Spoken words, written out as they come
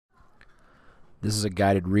This is a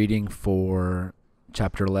guided reading for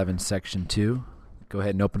Chapter 11, Section 2. Go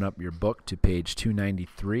ahead and open up your book to page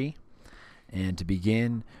 293. And to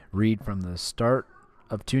begin, read from the start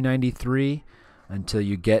of 293 until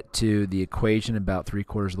you get to the equation about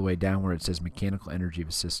 3/4 of the way down where it says mechanical energy of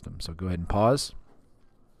a system. So go ahead and pause.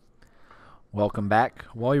 Welcome back.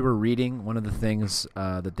 While you were reading, one of the things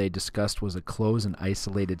that they discussed was a closed and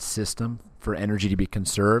isolated system for energy to be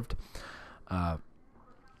conserved.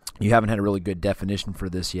 You haven't had a really good definition for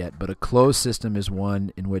this yet, but a closed system is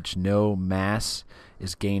one in which no mass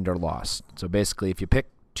is gained or lost. So basically, if you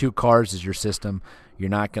pick two cars as your system, you're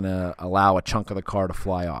not going to allow a chunk of the car to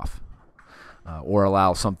fly off or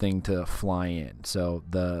allow something to fly in. So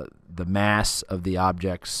the mass of the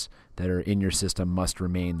objects that are in your system must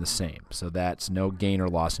remain the same. So that's no gain or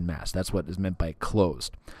loss in mass. That's what is meant by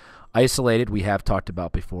closed. Isolated, we have talked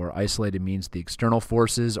about before. Isolated means the external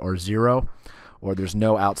forces are zero, or there's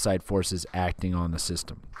no outside forces acting on the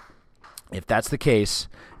system. If that's the case,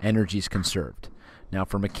 energy is conserved. Now,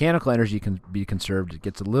 for mechanical energy can be conserved, it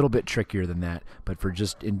gets a little bit trickier than that. But for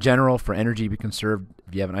just in general, for energy to be conserved,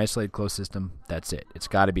 if you have an isolated closed system, that's it. It's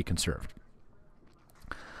got to be conserved.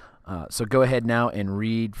 So go ahead now and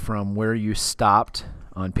read from where you stopped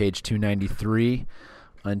on page 293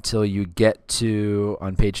 until you get to,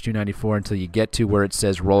 on page 294, until you get to where it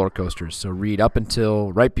says roller coasters. So read up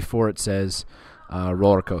until right before it says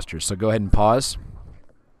roller coasters. So go ahead and pause.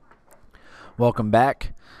 Welcome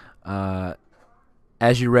back.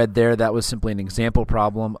 As you read there, that was simply an example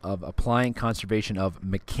problem of applying conservation of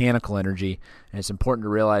mechanical energy. And it's important to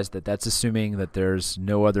realize that that's assuming that there's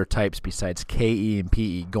no other types besides KE and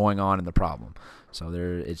PE going on in the problem. So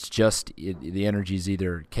it's just the energy is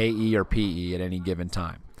either KE or PE at any given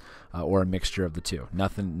time, or a mixture of the two.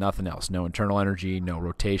 Nothing else. No internal energy, no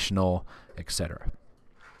rotational, etc.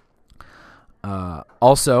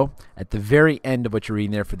 Also, at the very end of what you're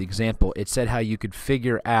reading there for the example, it said how you could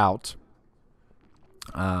figure out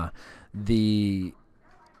the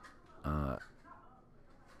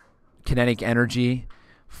kinetic energy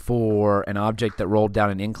for an object that rolled down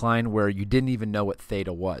an incline where you didn't even know what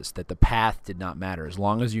theta was, that the path did not matter. As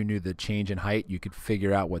long as you knew the change in height, you could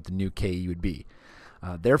figure out what the new KE would be.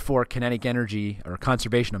 Therefore, kinetic energy, or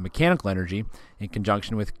conservation of mechanical energy, in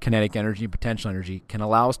conjunction with kinetic energy and potential energy, can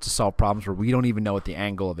allow us to solve problems where we don't even know what the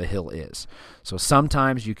angle of a hill is. So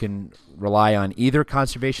sometimes you can rely on either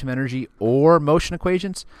conservation of energy or motion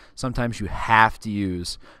equations. Sometimes you have to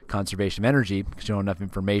use conservation of energy because you don't have enough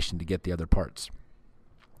information to get the other parts.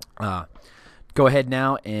 Go ahead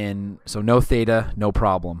now, and so no theta, no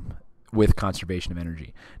problem with conservation of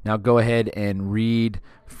energy. Now go ahead and read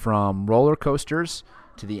from roller coasters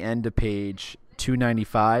to the end of page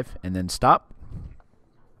 295 and then stop.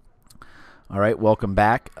 All right, welcome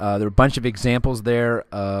back. There are a bunch of examples there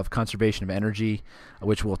of conservation of energy,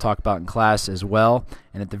 which we'll talk about in class as well.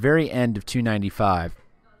 And at the very end of 295,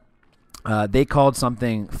 they called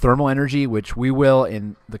something thermal energy, which we will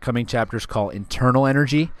in the coming chapters call internal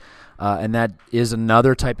energy, and that is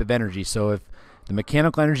another type of energy. So if the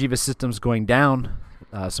mechanical energy of a system is going down,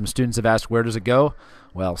 some students have asked, where does it go?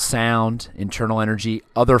 Well, sound, internal energy,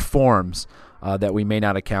 other forms that we may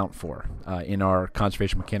not account for in our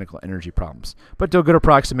conservation mechanical energy problems. But to a good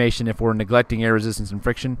approximation, if we're neglecting air resistance and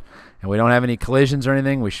friction and we don't have any collisions or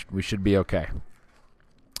anything, we should be okay.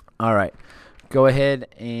 All right. Go ahead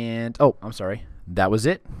and, oh, I'm sorry. That was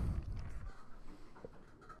it.